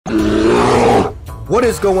What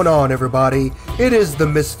is going on, everybody? It is the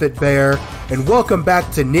Misfitbear, and welcome back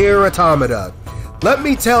to Nier Automata. Let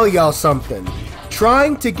me tell y'all something.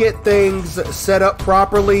 Trying to get things set up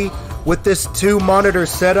properly with this 2-monitor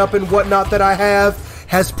setup and whatnot that I have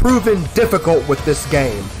has proven difficult with this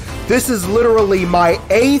game. This is literally my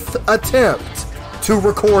 8th attempt to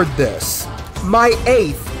record this. My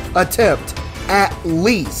 8th attempt, at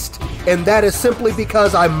least. And that is simply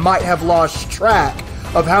because I might have lost track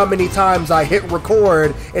of how many times I hit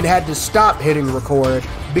record and had to stop hitting record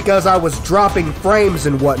because I was dropping frames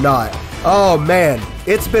and whatnot. Oh man,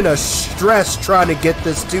 it's been a stress trying to get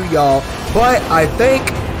this to y'all, but I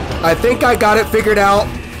think I got it figured out.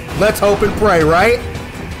 Let's hope and pray, right?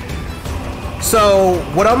 So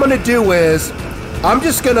what I'm gonna do is I'm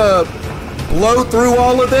just gonna blow through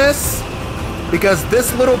all of this because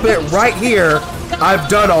this little bit right here I've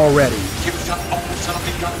done already.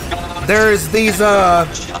 There's these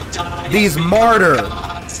martyr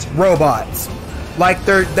robots, like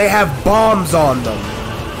they have bombs on them,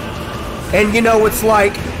 and you know, it's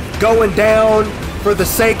like going down for the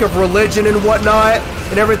sake of religion and whatnot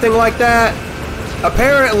and everything like that.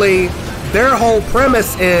 Apparently their whole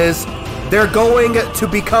premise is they're going to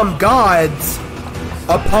become gods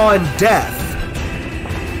upon death.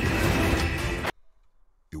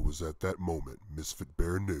 It was at that moment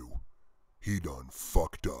Misfitbear knew he done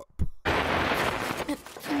fucked up.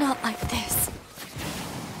 Not like this.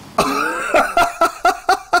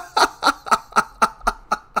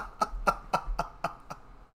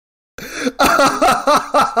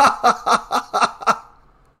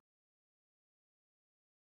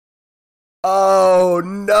 Oh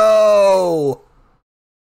no!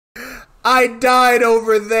 I died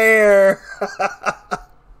over there.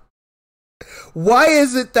 Why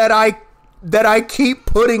is it that I keep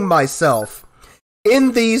putting myself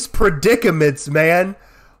in these predicaments, man?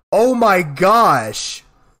 Oh my gosh.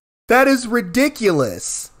 That is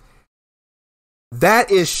ridiculous.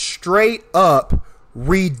 That is straight up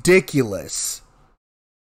ridiculous.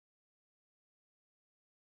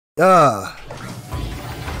 And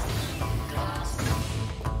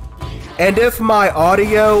if my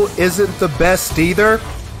audio isn't the best either,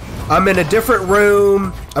 I'm in a different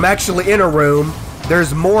room. I'm actually in a room.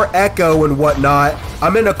 There's more echo and whatnot.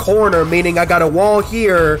 I'm in a corner, meaning I got a wall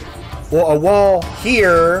here, well, a wall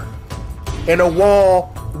here, and a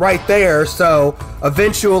wall right there. So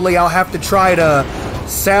eventually I'll have to try to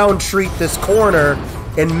sound treat this corner,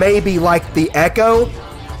 and maybe like the echo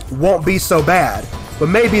won't be so bad, but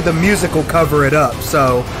maybe the music will cover it up.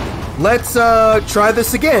 So let's try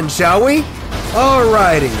this again, shall we?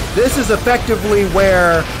 Alrighty, this is effectively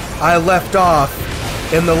where I left off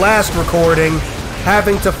in the last recording,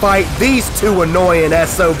 having to fight these two annoying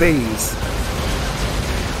SOBs.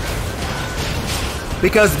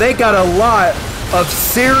 Because they got a lot of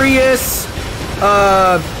serious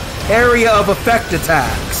area of effect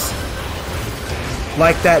attacks.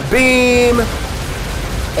 Like that beam,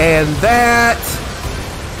 and that.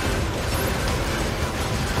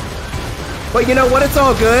 But you know what, it's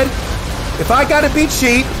all good. If I gotta be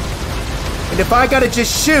cheap, and if I gotta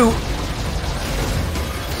just shoot.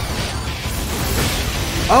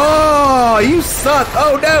 Oh, you suck.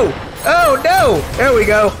 Oh no. Oh no. There we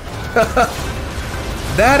go.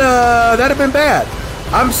 That'd have been bad.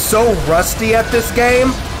 I'm so rusty at this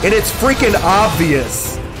game, and it's freaking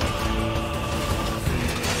obvious.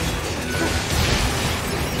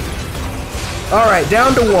 Alright,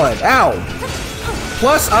 down to 1. Ow.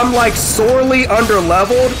 Plus, I'm like sorely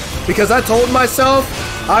underleveled because I told myself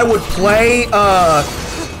I would play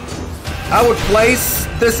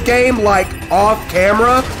this game like off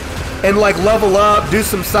camera and like level up, do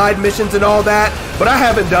some side missions and all that, but I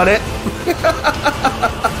haven't done it.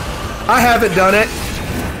 I haven't done it.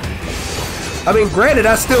 I mean, granted,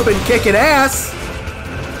 I've still been kicking ass,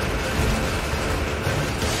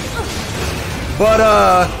 but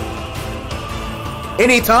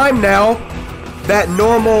anytime now, that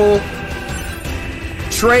normal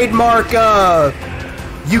trademark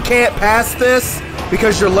you can't pass this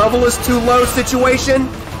because your level is too low situation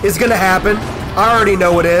is gonna happen. I already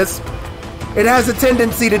know it is. It has a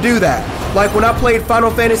tendency to do that. Like when I played Final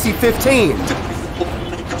Fantasy 15.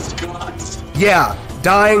 Yeah,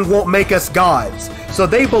 dying won't make us gods. So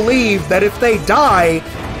they believe that if they die,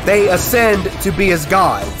 they ascend to be as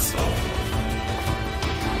gods.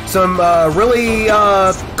 Some really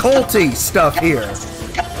culty stuff here.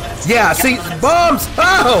 Yeah, see, bombs!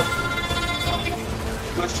 Oh!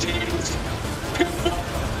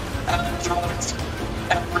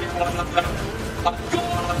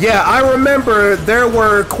 Yeah, I remember there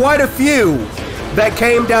were quite a few that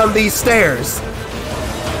came down these stairs.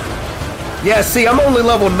 Yeah, see, I'm only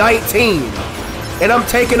level 19. And I'm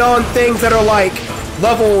taking on things that are like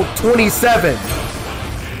level 27.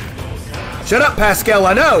 Shut up, Pascal,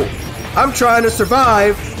 I know. I'm trying to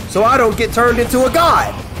survive so I don't get turned into a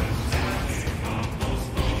god.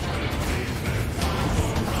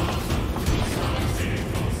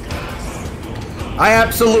 I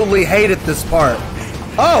absolutely hated this part.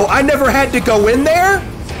 Oh, I never had to go in there?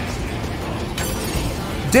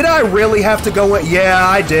 Did I really have to go in? Yeah,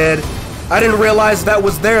 I did. I didn't realize that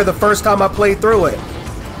was there the first time I played through it.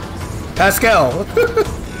 Pascal.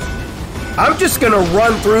 I'm just gonna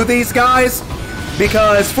run through these guys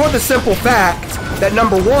because for the simple fact that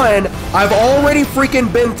number one, I've already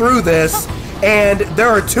freaking been through this and there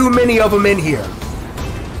are too many of them in here.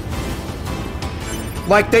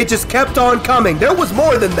 Like they just kept on coming. There was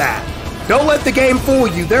more than that. Don't let the game fool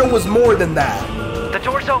you. There was more than that. The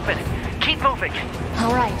door's open. Keep moving.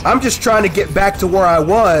 All right. I'm just trying to get back to where I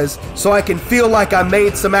was so I can feel like I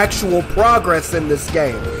made some actual progress in this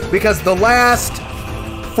game. Because the last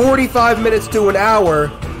 45 minutes to an hour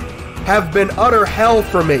have been utter hell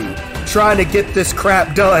for me trying to get this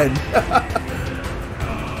crap done.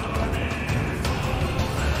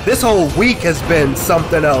 This whole week has been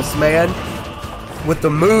something else, man. With the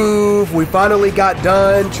move, we finally got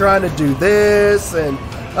done trying to do this and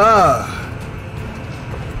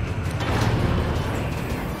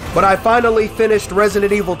but I finally finished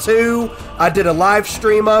Resident Evil 2. I did a live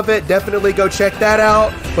stream of it. Definitely go check that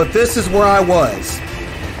out. But this is where I was.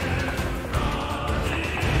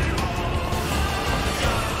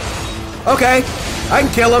 Okay, I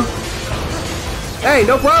can kill him. Hey,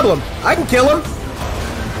 no problem. I can kill him.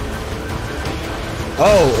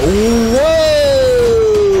 Oh, whoa!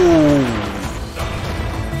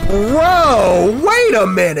 Bro, wait a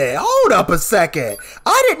minute. Hold up a second.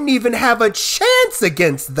 I didn't even have a chance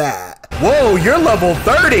against that. Whoa, you're level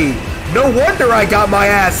 30. No wonder I got my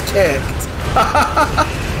ass kicked.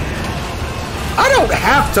 I don't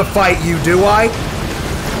have to fight you, do I?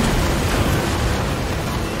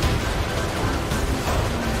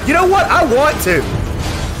 You know what? I want to.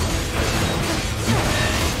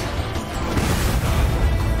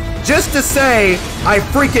 Just to say, I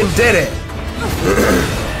freaking did it.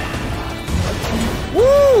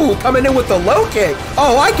 Woo! Coming in with the low kick.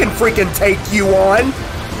 Oh, I can freaking take you on.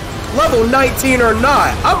 Level 19 or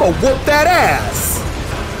not, I'ma whoop that ass.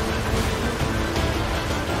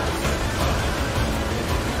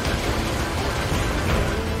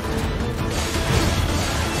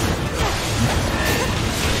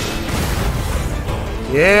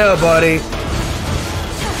 Yeah, buddy.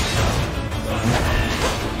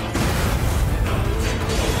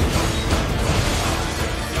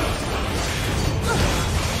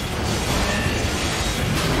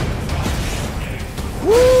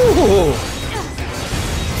 Woo!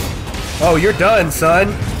 Oh, you're done,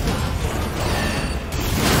 son.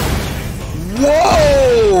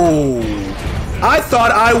 Whoa! I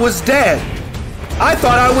thought I was dead. I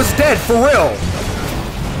thought I was dead, for real.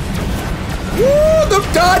 Woo, the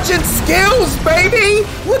dodging skills, baby!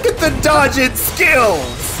 Look at the dodging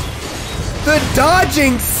skills! The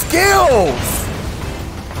dodging skills!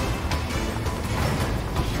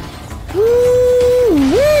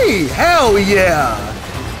 Woo-wee! Hell yeah!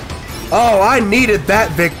 Oh, I needed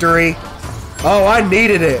that victory. Oh, I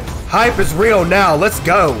needed it. Hype is real now. Let's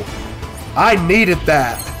go. I needed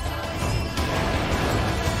that.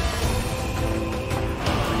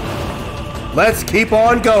 Let's keep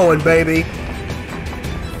on going, baby.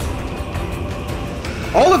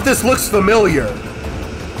 All of this looks familiar.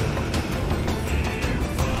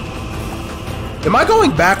 Am I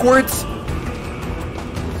going backwards?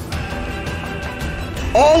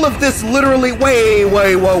 All of this literally... Wait, whoa.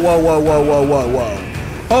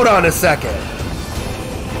 Hold on a second.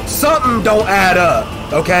 Something don't add up,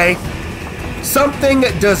 okay? Something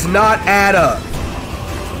does not add up.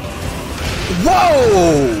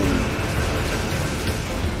 Whoa!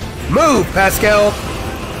 Move, Pascal.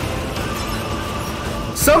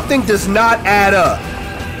 Something does not add up.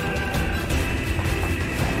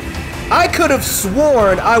 I could have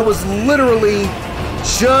sworn I was literally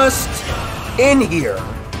just in here.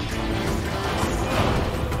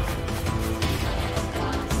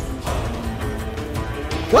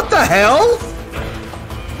 What the hell?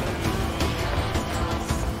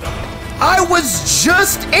 I was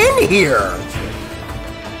just in here.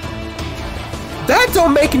 That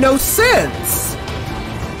don't make no sense.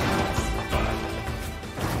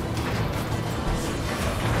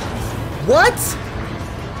 What?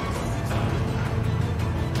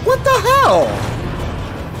 What the hell?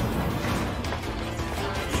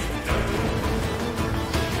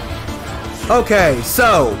 Okay,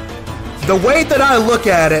 so the way that I look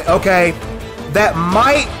at it, okay, that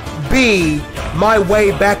might be my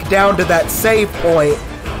way back down to that save point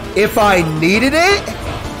if I needed it.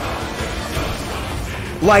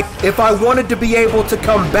 Like, if I wanted to be able to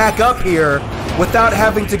come back up here without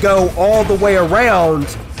having to go all the way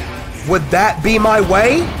around, would that be my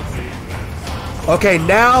way? Okay,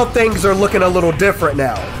 now things are looking a little different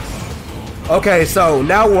now. Okay, so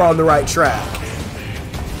now we're on the right track.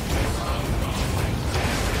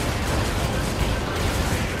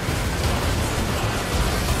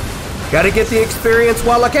 Gotta get the experience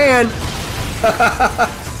while I can.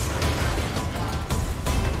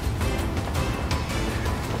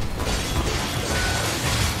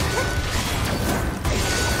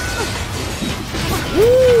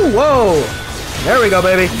 Woo, whoa. There we go,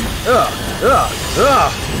 baby.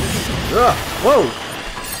 Whoa.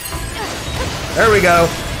 There we go.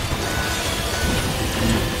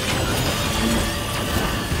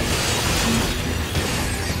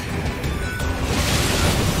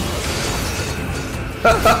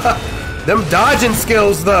 Them dodging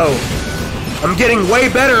skills, though. I'm getting way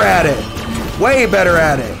better at it. Way better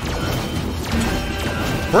at it.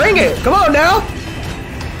 Bring it. Come on now.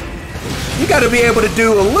 You got to be able to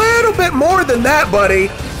do a little bit more than that, buddy.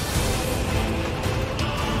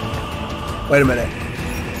 Wait a minute.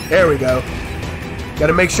 There we go. Got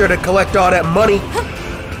to make sure to collect all that money.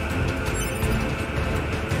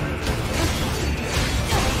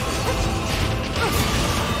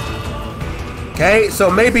 Okay, so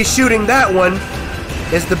maybe shooting that one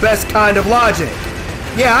is the best kind of logic.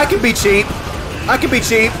 Yeah, I can be cheap. I can be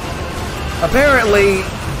cheap. Apparently,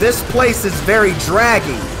 this place is very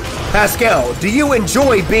draggy. Pascal, do you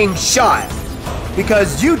enjoy being shot?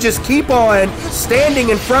 Because you just keep on standing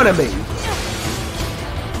in front of me.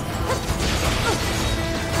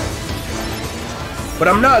 But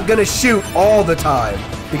I'm not gonna shoot all the time,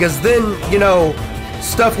 because then, you know,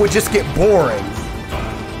 stuff would just get boring.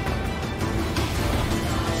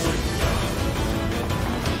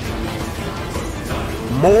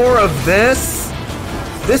 More of this?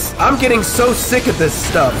 I'm getting so sick of this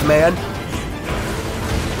stuff, man.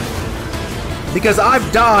 Because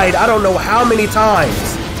I've died I don't know how many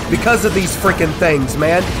times because of these freaking things,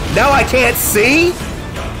 man. Now I can't see?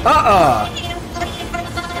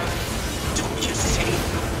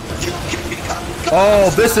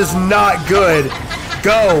 Oh, this is not good.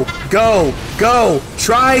 Go, go, go.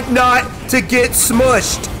 Try not to get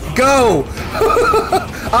smushed. Go.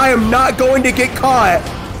 I am not going to get caught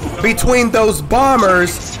between those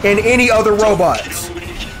bombers and any other robots.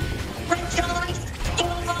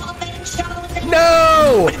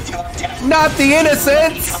 No! Not the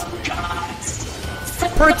innocents!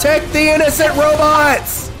 Protect the innocent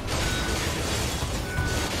robots!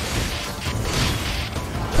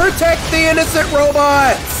 Protect the innocent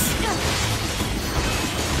robots!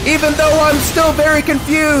 Even though I'm still very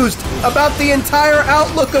confused about the entire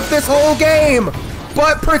outlook of this whole game,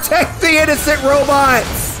 but protect the innocent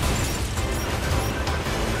robots!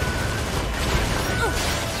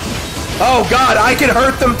 Oh god, I can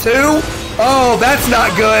hurt them too? Oh, that's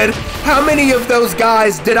not good. How many of those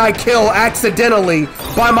guys did I kill accidentally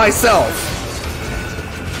by myself?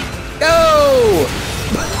 No!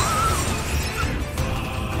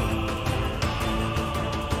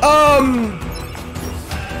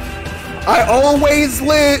 I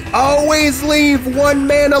always leave one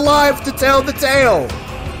man alive to tell the tale.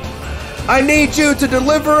 I need you to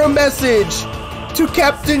deliver a message to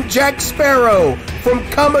Captain Jack Sparrow from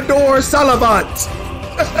Commodore Salavant.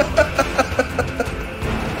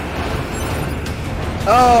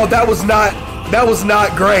 Oh, that was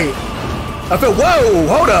not great. I feel, whoa,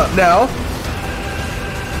 hold up now.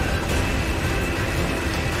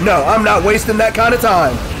 No, I'm not wasting that kind of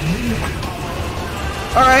time.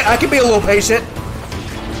 All right, I can be a little patient.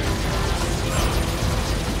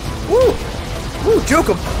 Woo, woo, juke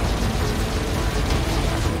him.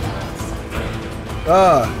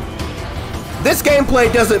 This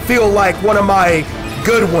gameplay doesn't feel like one of my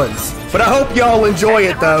good ones, but I hope y'all enjoy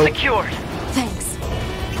it though. Secured. Thanks.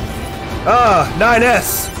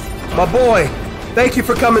 9S, my boy, thank you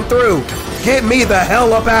for coming through. Get me the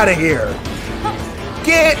hell up out of here.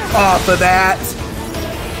 Get off of that.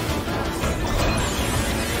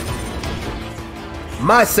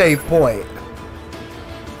 My save point.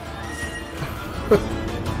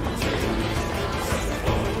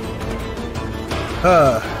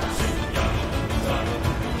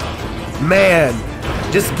 Man,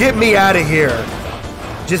 just get me out of here.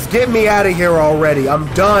 Just get me out of here already.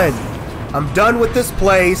 I'm done. I'm done with this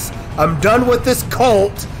place. I'm done with this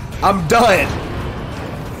cult. I'm done.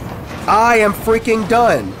 I am freaking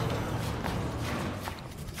done.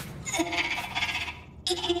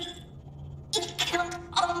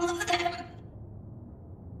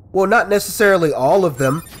 Well, not necessarily all of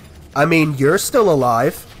them. I mean, you're still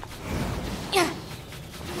alive.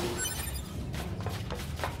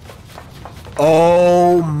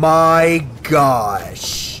 Oh my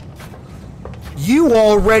gosh. You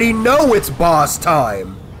already know it's boss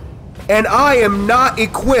time. And I am not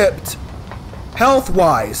equipped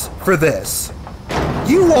health-wise for this.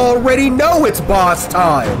 You already know it's boss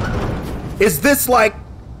time. Is this like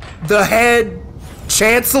the head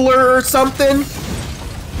chancellor or something?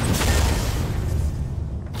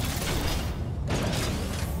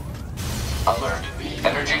 Alert.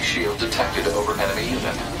 Energy shield detected over enemy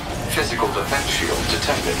unit. Physical defense shield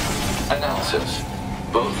detected. Analysis.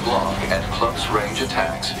 Both long and close range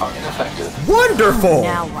attacks are ineffective. Wonderful!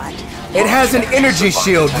 Now what? It has an energy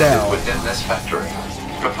shield now. Within this factory.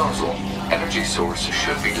 Proposal. Energy source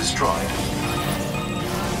should be destroyed.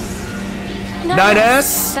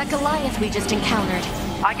 9S? That Goliath we just encountered.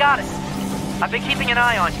 I got it. I've been keeping an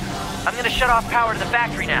eye on you. I'm gonna shut off power to the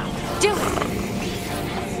factory now. Do it!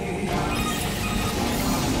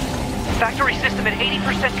 Factory system at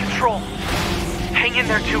 80% control. Hang in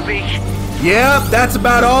there, 2B. Yep, that's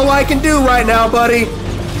about all I can do right now, buddy. 90%.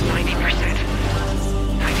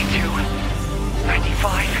 92.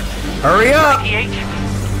 95. Hurry up! 98.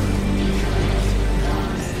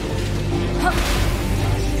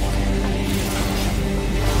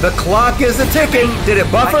 The clock is a-ticking. Did it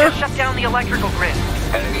I buffer? just shut down the electrical grid.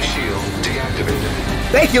 Enemy shield deactivated.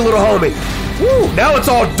 Thank you, little homie. Woo, now it's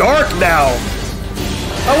all dark now.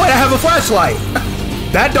 Oh, wait, I have a flashlight.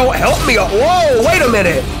 That don't help me. Whoa, wait a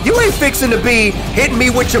minute. You ain't fixing to be hitting me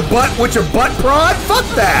with your butt prod? Fuck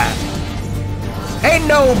that. Ain't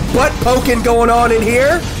no butt poking going on in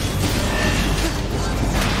here.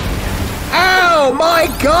 Ow, my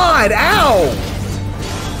God, ow.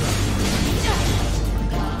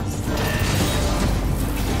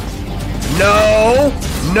 No,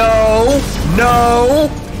 no, no.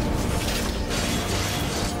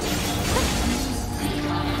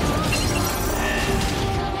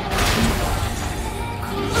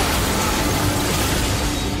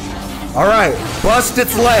 All right, bust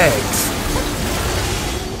its legs.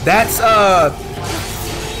 That's,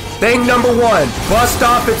 thing number one. Bust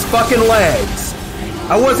off its fucking legs.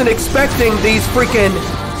 I wasn't expecting these freaking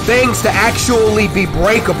things to actually be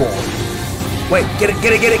breakable. Wait, get it,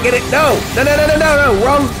 get it, get it, get it. No, no, no, no, no, no, no.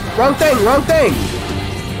 Wrong thing, wrong thing.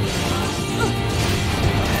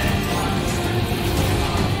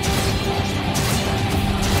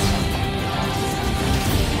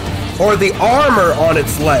 Or the armor on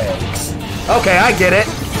its legs. Okay, I get it.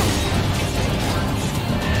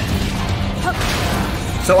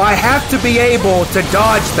 So I have to be able to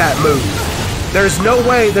dodge that move. There's no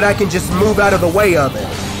way that I can just move out of the way of it.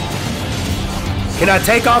 Can I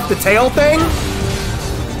take off the tail thing?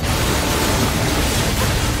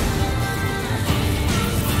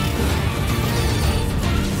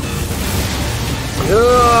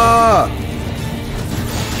 Ugh.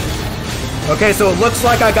 Okay, so it looks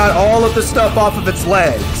like I got all of the stuff off of its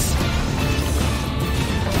legs.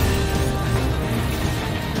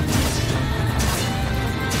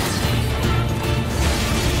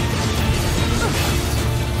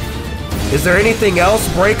 Is there anything else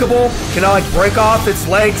breakable? Can I, like, break off its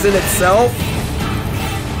legs in itself?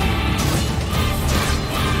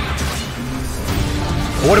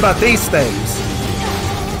 What about these things?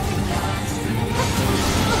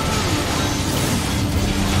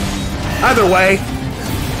 Either way,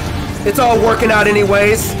 it's all working out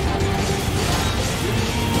anyways.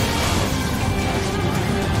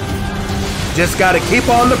 Just gotta keep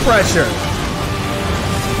on the pressure.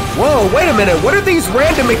 Whoa, wait a minute, what are these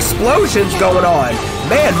random explosions going on?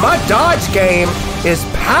 Man, my dodge game is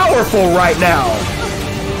powerful right now.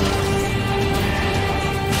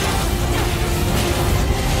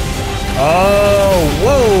 Oh,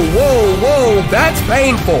 whoa, whoa, whoa, that's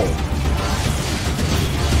painful.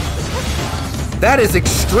 That is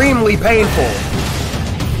extremely painful.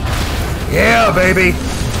 Yeah, baby.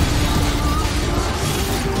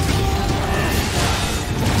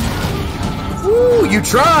 Woo, you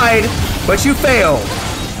tried, but you failed.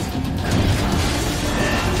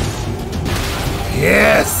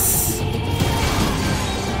 Yes.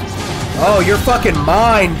 Oh, you're fucking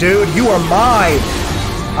mine, dude. You are mine.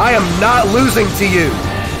 I am not losing to you.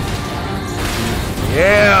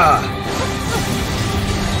 Yeah.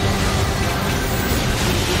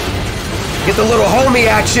 Get the little homie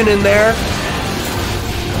action in there.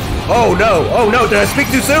 Oh no, did I speak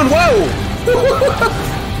too soon? Whoa!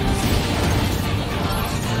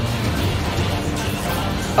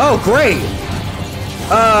 Oh, great.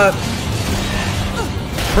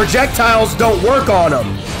 Projectiles don't work on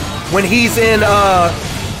him when he's in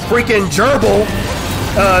freaking gerbil,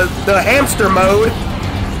 the hamster mode.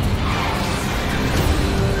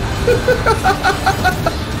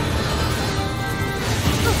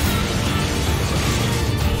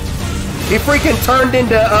 He freaking turned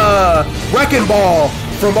into Wrecking Ball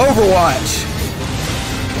from Overwatch.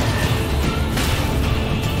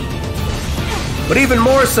 But even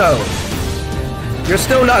more so, you're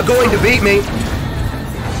still not going to beat me.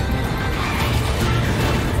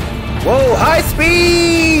 Whoa, high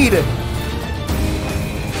speed!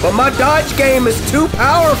 But my dodge game is too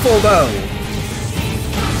powerful though.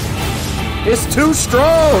 It's too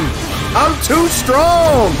strong. I'm too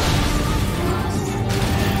strong.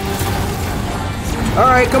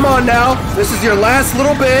 Alright, come on now. This is your last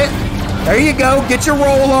little bit. There you go. Get your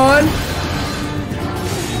roll on.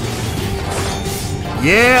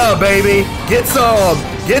 Yeah, baby. Get some.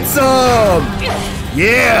 Get some.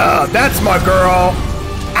 Yeah, that's my girl.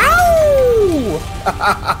 Ow!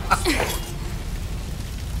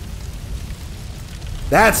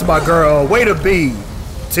 That's my girl. Way to be.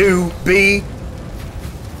 To be.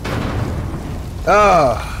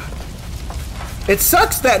 It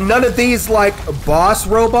sucks that none of these, like, boss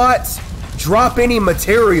robots drop any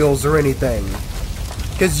materials or anything.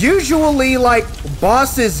 Because usually, like,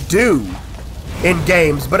 bosses do in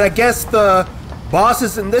games, but I guess the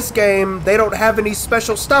bosses in this game, they don't have any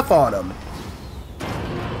special stuff on them.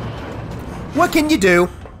 What can you do?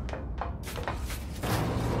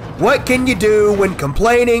 What can you do when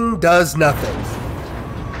complaining does nothing?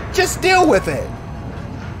 Just deal with it.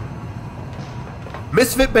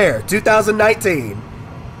 Misfitbear 2019.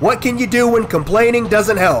 What can you do when complaining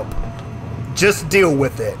doesn't help? Just deal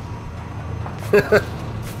with it.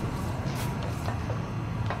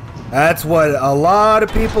 That's what a lot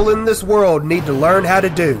of people in this world need to learn how to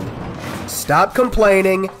do. Stop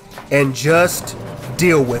complaining and just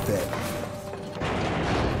deal with it.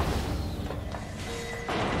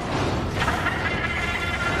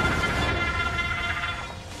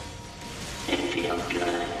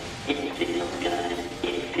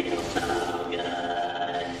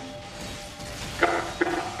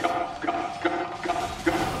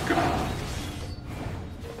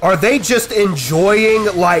 Are they just enjoying,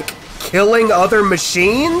 like, killing other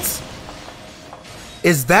machines?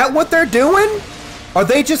 Is that what they're doing? Are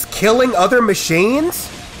they just killing other machines?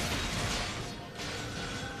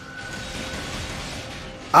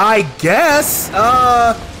 I guess.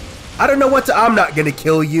 I don't know what to... I'm not gonna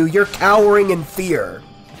kill you. You're cowering in fear.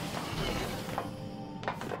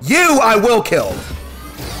 You, I will kill.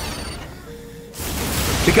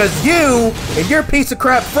 Because you and your piece of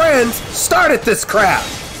crap friends started this crap.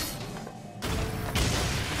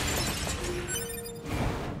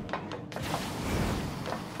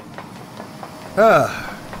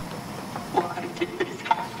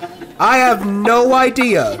 I have no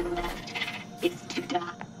idea.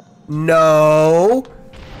 No.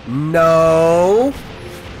 No.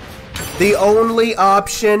 The only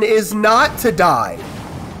option is not to die.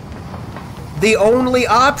 The only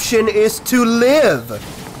option is to live.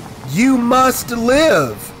 You must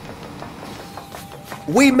live.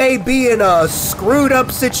 We may be in a screwed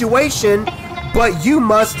up situation, but you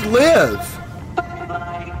must live.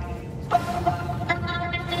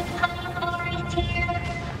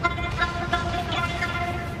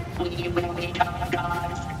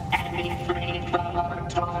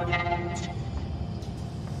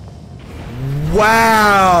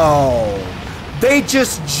 Wow! They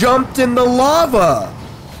just jumped in the lava!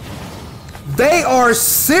 They are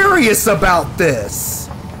serious about this!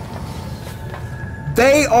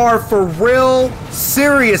 They are for real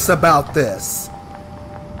serious about this!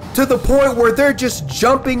 To the point where they're just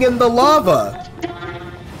jumping in the lava!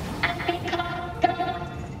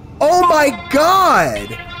 Oh my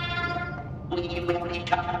god!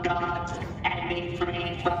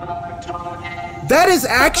 That is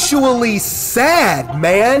actually sad,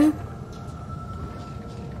 man.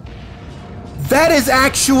 That is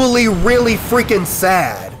actually really freaking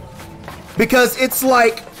sad. Because it's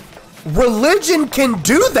like, religion can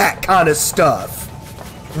do that kind of stuff.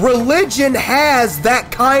 Religion has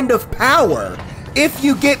that kind of power if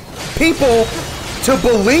you get people to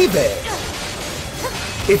believe it.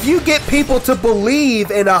 If you get people to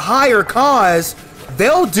believe in a higher cause,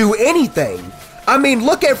 they'll do anything. I mean,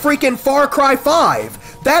 look at freaking Far Cry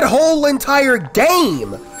 5. That whole entire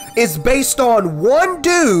game is based on one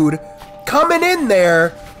dude coming in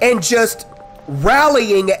there and just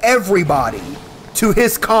rallying everybody to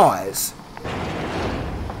his cause.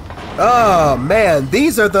 Oh man,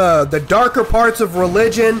 these are the darker parts of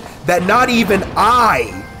religion that not even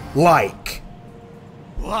I like.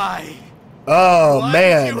 Why Oh, Why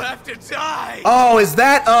man. did you have to die? Oh, is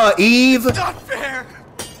that, Eve? Not fair.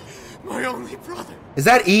 My only brother. Is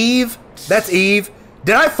that Eve? That's Eve.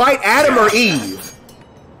 Did I fight Adam or Eve?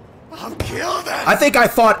 I'll kill them. I think I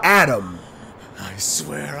fought Adam. I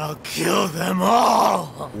swear I'll kill them all.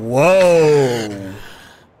 Whoa.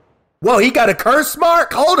 Whoa, he got a curse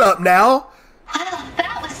mark? Hold up now. Wow,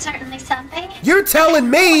 that was certainly something. You're telling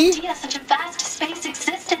me. Idea such a vast space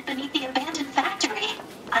existed beneath the abandoned factory.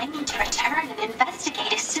 I need to return and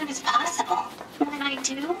investigate as soon as possible. When I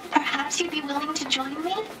do, perhaps you'd be willing to join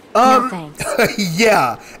me? No thanks.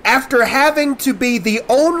 Yeah. After having to be the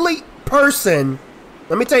only person,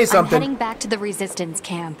 let me tell you I'm something. heading back to the resistance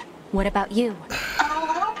camp. What about you? Oh,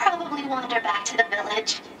 I'll probably wander back to the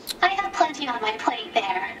village. I have plenty on my plate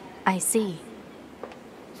there. I see.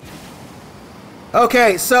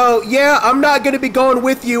 Okay, so yeah, I'm not gonna be going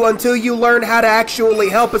with you until you learn how to actually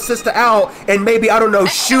help a sister out and maybe, I don't know,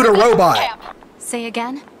 shoot a robot. Say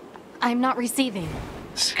again? I'm not receiving.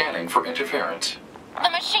 Scanning for interference. The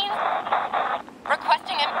machine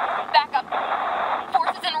requesting a backup.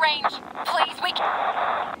 Forces in range. Please, we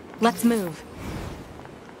can... Let's move.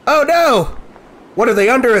 Oh no! What, are they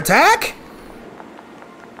under attack?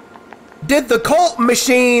 Did the cult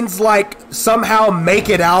machines, like, somehow make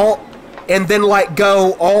it out and then, like,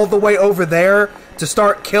 go all the way over there to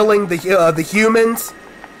start killing the humans?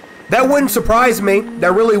 That wouldn't surprise me.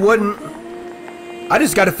 That really wouldn't. I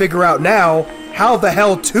just gotta figure out now how the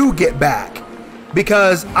hell to get back.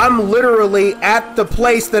 Because I'm literally at the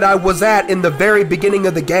place that I was at in the very beginning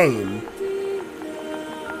of the game.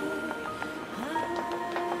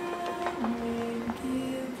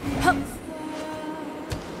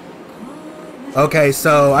 Okay,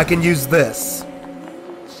 so I can use this.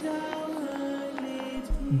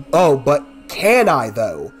 Oh, but can I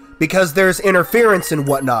though? Because there's interference and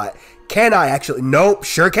whatnot. Can I actually? Nope,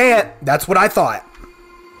 sure can't. That's what I thought.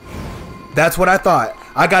 That's what I thought.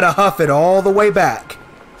 I gotta huff it all the way back.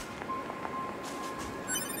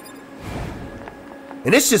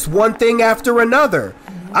 And it's just one thing after another.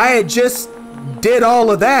 I had just did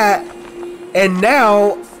all of that, and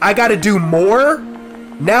now I gotta do more?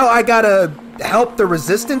 Now I gotta help the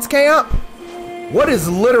resistance camp? What is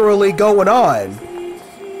literally going on?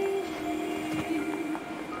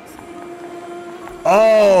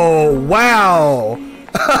 Oh, wow.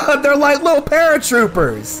 They're like little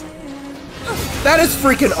paratroopers. That is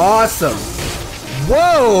freaking awesome.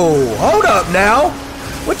 Whoa, hold up now.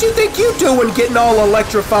 What you think you doing getting all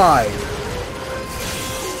electrified?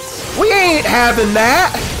 We ain't having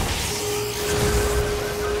that.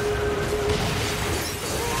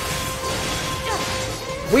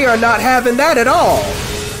 We are not having that at all.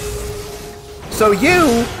 So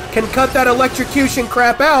you can cut that electrocution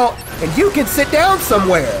crap out and you can sit down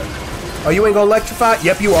somewhere. Oh, you ain't gonna electrify?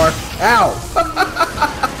 Yep, you are. Ow.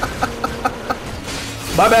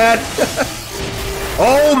 My bad.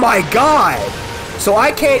 Oh my god. So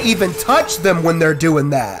I can't even touch them when they're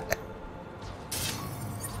doing that.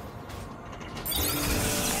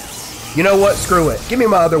 You know what? Screw it. Give me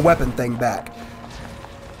my other weapon thing back.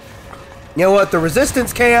 You know what? The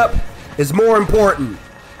resistance camp is more important.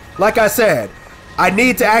 Like I said, I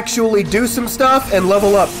need to actually do some stuff and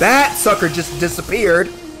level up. That sucker just disappeared.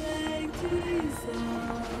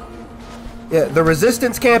 Yeah, the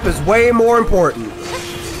resistance camp is way more important.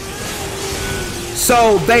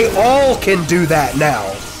 So they all can do that now.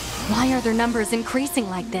 Why are their numbers increasing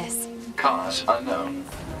like this? Cause unknown.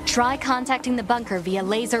 Try contacting the bunker via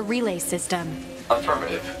laser relay system.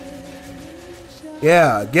 Affirmative.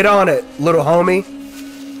 Yeah, get on it, little homie.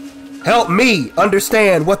 Help me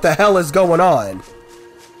understand what the hell is going on.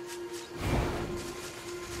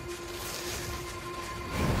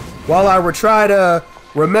 While I try to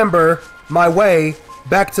remember my way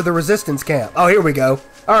back to the resistance camp. Oh, here we go.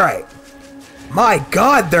 Alright. My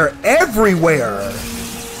god, they're everywhere!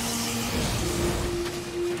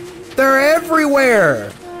 They're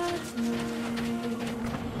everywhere!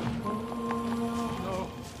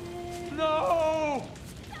 No!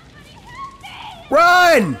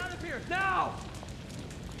 Run! Now!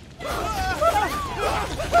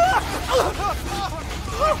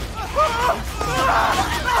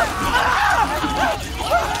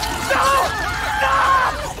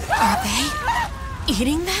 Are they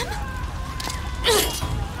eating them?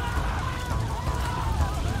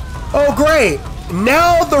 Oh great!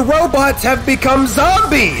 Now the robots have become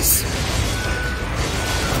zombies!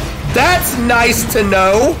 That's nice to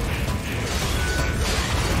know!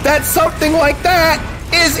 That something like that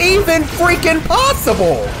is even freaking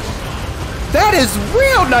possible! That is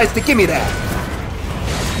real nice to give me that!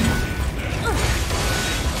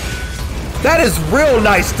 That is real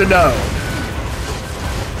nice to know!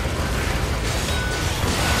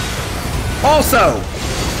 Also,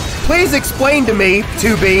 please explain to me,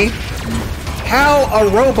 2B, how a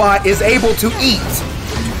robot is able to eat.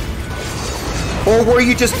 Or were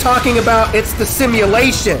you just talking about it's the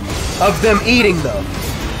simulation of them eating them?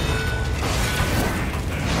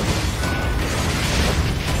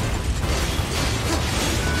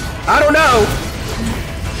 I don't know.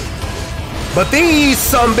 But these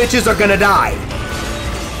sumbitches are gonna die.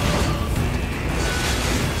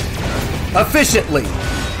 Efficiently.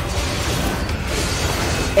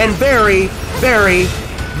 And very, very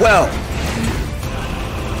well.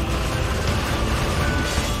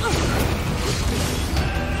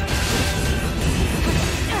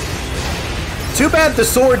 Too bad the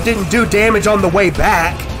sword didn't do damage on the way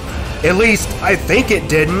back. At least, I think it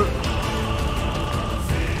didn't.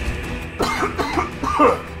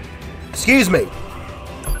 Excuse me.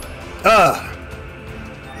 At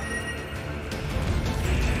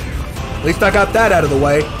least I got that out of the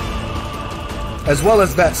way. As well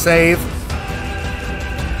as that save.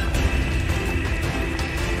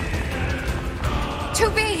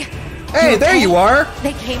 Hey, there you are!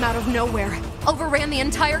 They came out of nowhere, overran the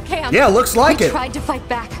entire camp. Yeah, looks like it. We tried to fight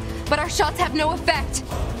back, but our shots have no effect.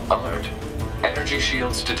 Alert. Energy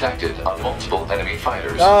shields detected on multiple enemy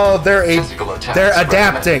fighters. Oh, they're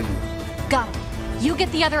adapting. Got it. You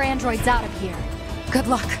get the other androids out of here. Good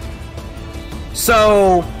luck.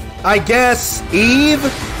 So, I guess Eve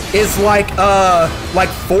is like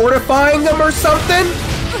fortifying them or something?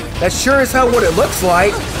 That's sure as hell what it looks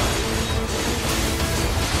like.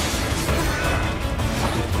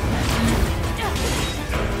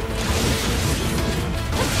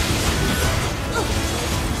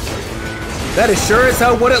 That is sure as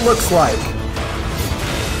hell what it looks like.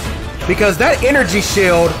 Because that energy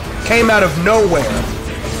shield came out of nowhere.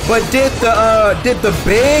 But did the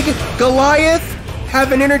big Goliath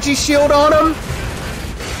have an energy shield on him?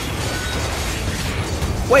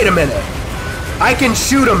 Wait a minute. I can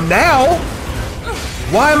shoot him now?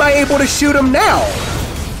 Why am I able to shoot him now?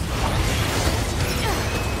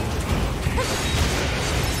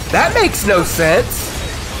 That makes no sense.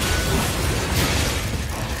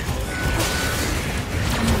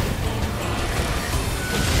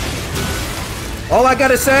 All I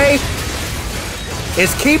gotta say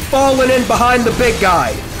is keep falling in behind the big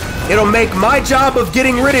guy. It'll make my job of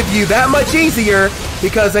getting rid of you that much easier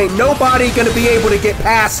because ain't nobody gonna be able to get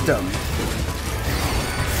past him.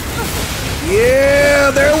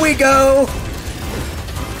 Yeah, there we go.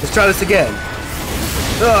 Let's try this again.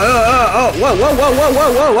 Whoa,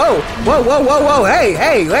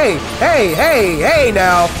 hey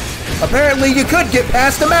now. Apparently you could get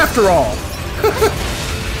past him after all.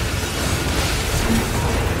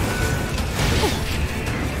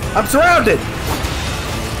 I'm surrounded!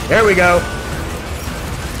 There we go.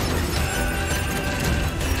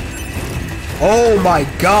 Oh my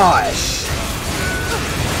gosh!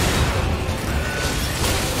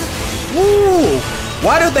 Woo!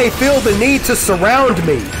 Why do they feel the need to surround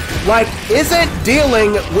me? Like, isn't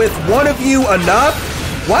dealing with one of you enough?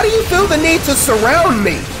 Why do you feel the need to surround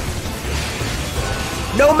me?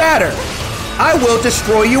 No matter. I will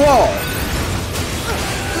destroy you all.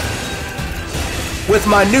 With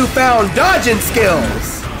my newfound dodging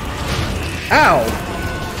skills. Ow.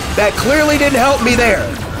 That clearly didn't help me there.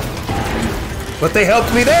 But they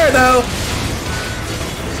helped me there, though.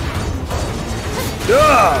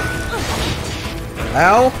 Ugh.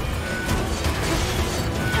 Ow.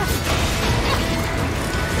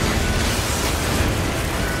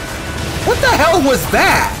 What the hell was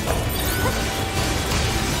that?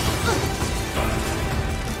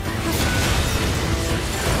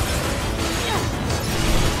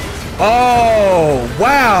 Oh,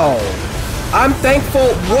 wow. I'm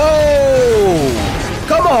thankful. Whoa.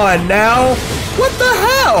 Come on now. What the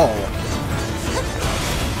hell?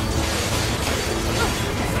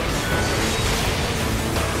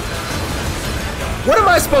 What am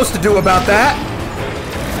I supposed to do about that?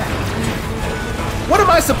 What am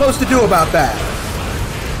I supposed to do about that?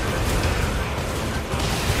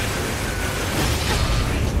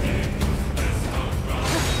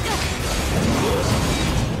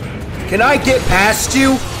 Can I get past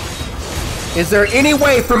you? Is there any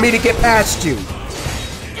way for me to get past you?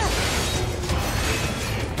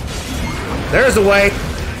 There's a way.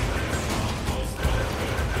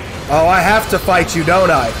 Oh, I have to fight you,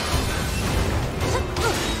 don't I?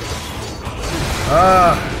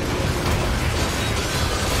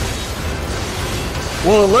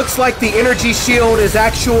 Well, it looks like the energy shield is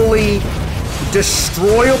actually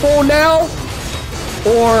destroyable now.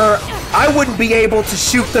 Or I wouldn't be able to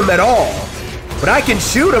shoot them at all. But I can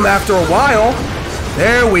shoot them after a while.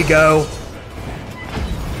 There we go.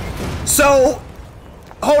 So,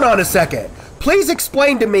 hold on a second. Please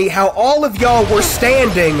explain to me how all of y'all were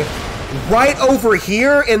standing right over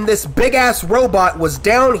here and this big-ass robot was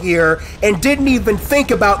down here and didn't even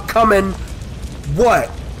think about coming, what,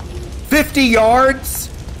 50 yards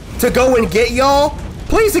to go and get y'all?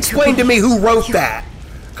 Please explain to me who wrote that.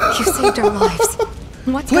 You saved our lives.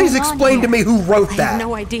 What's Please going on explain here? to me who wrote I that. have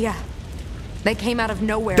no idea. They came out of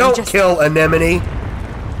nowhere. Don't and just... kill Anemone.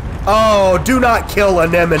 Oh, do not kill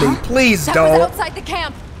Anemone. Huh? Please that don't. was outside the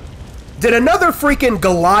camp. Did another freaking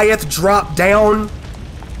Goliath drop down?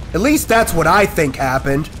 At least that's what I think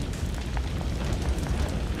happened.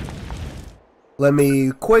 Let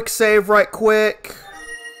me quick save right quick.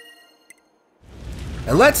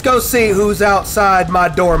 And let's go see who's outside my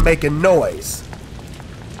door making noise.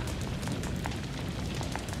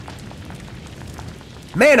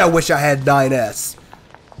 Man, I wish I had 9S.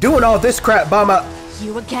 Doing all this crap by my...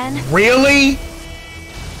 You again? Really?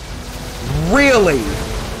 Really?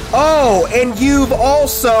 Oh, and you've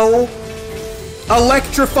also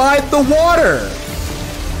electrified the water.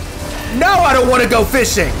 No, I don't want to go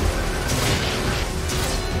fishing.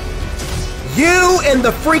 You and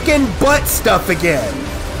the freaking butt stuff again.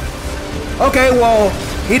 Okay, well,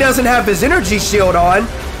 he doesn't have his energy shield on,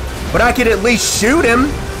 but I could at least shoot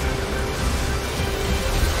him.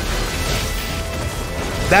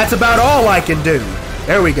 That's about all I can do.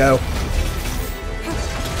 There we go.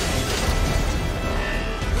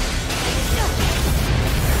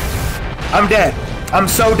 I'm dead. I'm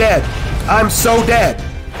so dead. I'm so dead.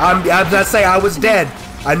 I'm gonna say I was dead.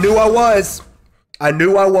 I knew I was. I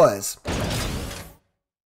knew I was.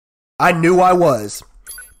 I knew I was.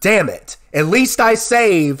 Damn it. At least I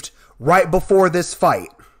saved right before this fight.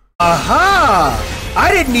 Aha!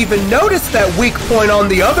 I didn't even notice that weak point on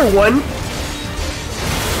the other one.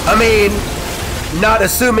 I mean, not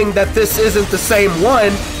assuming that this isn't the same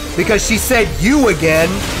one, because she said you again.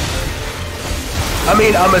 I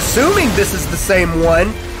mean, I'm assuming this is the same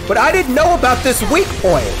one, but I didn't know about this weak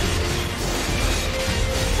point.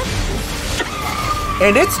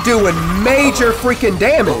 And it's doing major freaking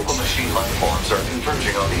damage. Local machine life forms are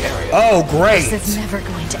converging on the area. Oh, great. This is never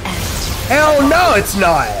going to end. Hell no, it's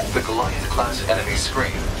not. The Goliath-class enemy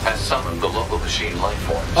screen has summoned the local machine life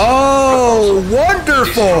forms. Oh,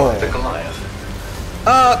 wonderful. Destroy the Goliath.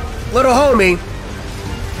 Little homie,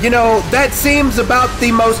 you know, that seems about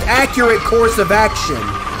the most accurate course of action.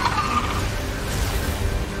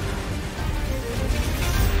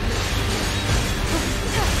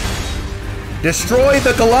 Destroy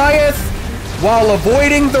the Goliath while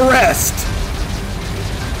avoiding the rest.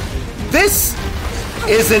 This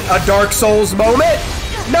isn't a Dark Souls moment.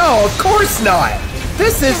 No, of course not.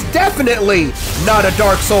 This is definitely not a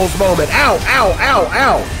Dark Souls moment. Ow, ow, ow,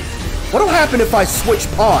 ow. What'll happen if I switch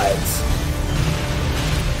pods?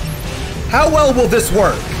 How well will this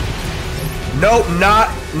work? Nope, not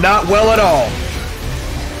well at all.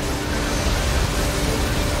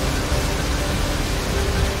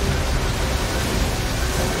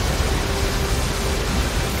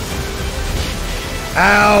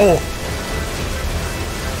 Ow!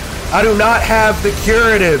 I do not have the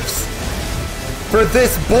curatives for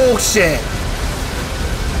this bullshit.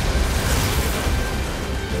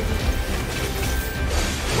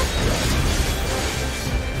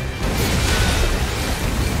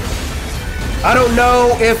 I don't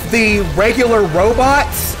know if the regular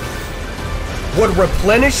robots would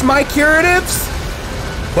replenish my curatives,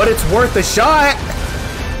 but it's worth a shot.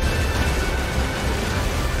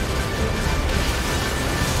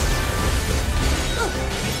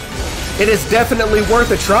 It is definitely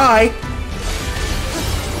worth a try.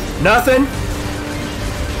 Nothing.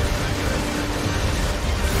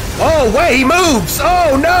 Oh, wait, he moves.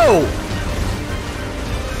 Oh, no.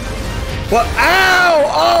 Well, ow.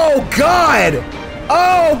 Oh, God.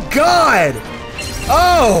 Oh, God.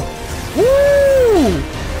 Oh. Woo.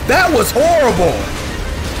 That was horrible.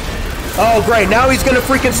 Oh, great. Now he's going to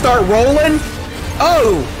freaking start rolling.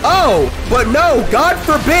 Oh, but no, God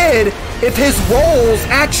forbid if his rolls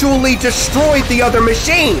actually destroyed the other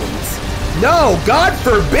machines. No, God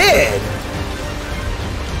forbid.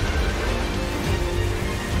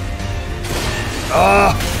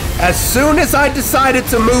 As soon as I decided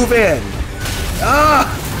to move in.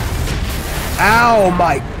 Ow,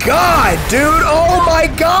 my God, dude. Oh, my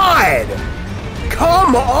God.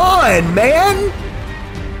 Come on, man.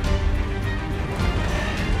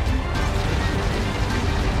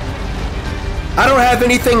 I don't have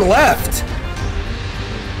anything left.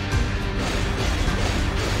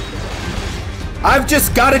 I've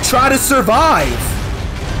just got to try to survive.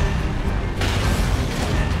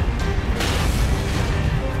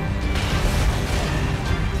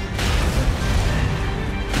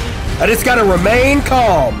 I just gotta remain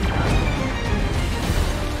calm.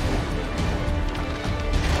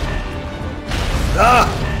 Ah!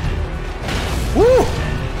 Woo!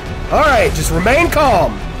 Alright, just remain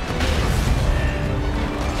calm.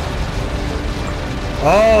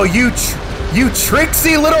 Oh, you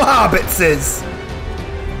tricksy little hobbitses.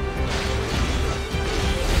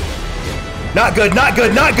 Not good, not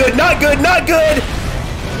good, not good, not good, not good!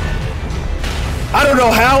 I don't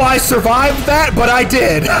know how I survived that, but I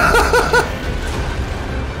did.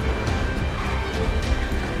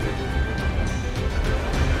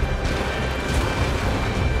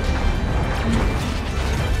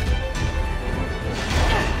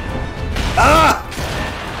 Ah!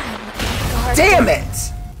 Damn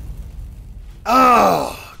it!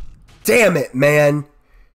 Oh, damn it, man.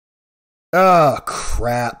 Oh,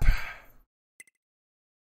 crap.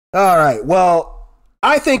 Alright, well,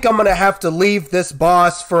 I think I'm gonna have to leave this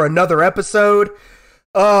boss for another episode.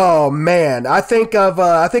 Oh, man. I think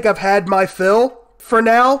I've had my fill for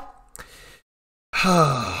now.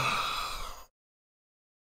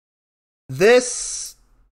 This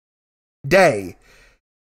day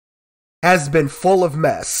has been full of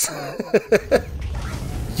mess.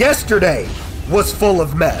 Yesterday was full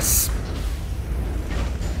of mess.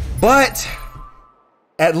 But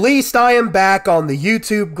at least I am back on the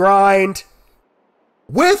YouTube grind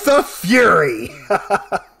with a fury.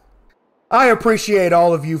 I appreciate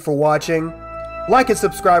all of you for watching. Like and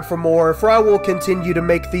subscribe for more, for I will continue to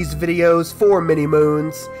make these videos for many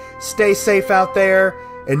moons. Stay safe out there,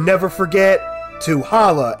 and never forget to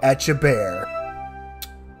holla at your bear.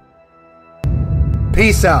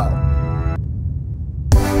 Peace out.